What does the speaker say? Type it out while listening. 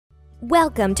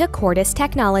Welcome to Cordis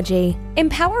Technology,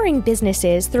 empowering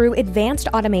businesses through advanced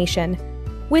automation.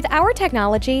 With our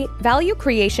technology, value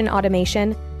creation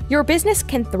automation, your business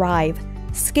can thrive,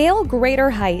 scale greater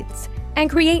heights,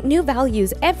 and create new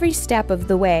values every step of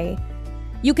the way.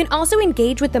 You can also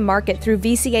engage with the market through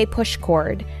VCA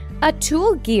Pushcord, a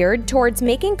tool geared towards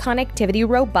making connectivity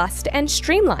robust and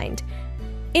streamlined.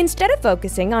 Instead of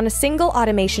focusing on a single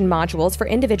automation modules for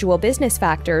individual business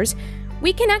factors,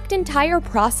 we connect entire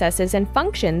processes and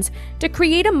functions to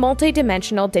create a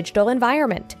multidimensional digital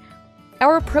environment.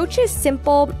 Our approach is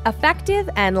simple, effective,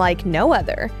 and like no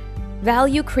other.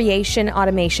 Value creation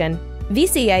automation.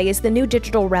 VCA is the new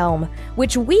digital realm,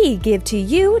 which we give to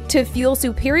you to fuel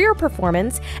superior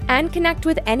performance and connect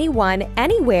with anyone,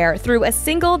 anywhere through a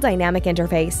single dynamic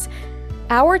interface.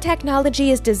 Our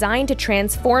technology is designed to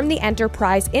transform the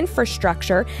enterprise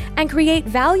infrastructure and create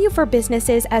value for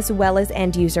businesses as well as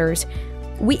end users.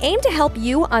 We aim to help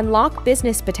you unlock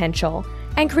business potential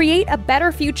and create a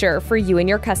better future for you and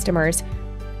your customers.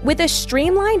 With a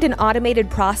streamlined and automated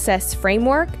process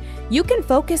framework, you can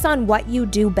focus on what you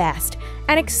do best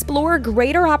and explore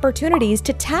greater opportunities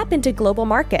to tap into global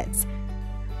markets.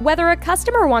 Whether a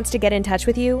customer wants to get in touch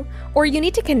with you or you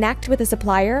need to connect with a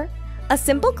supplier, a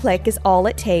simple click is all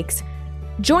it takes.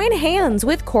 Join hands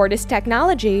with Cordis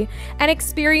Technology and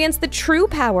experience the true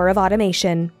power of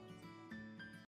automation.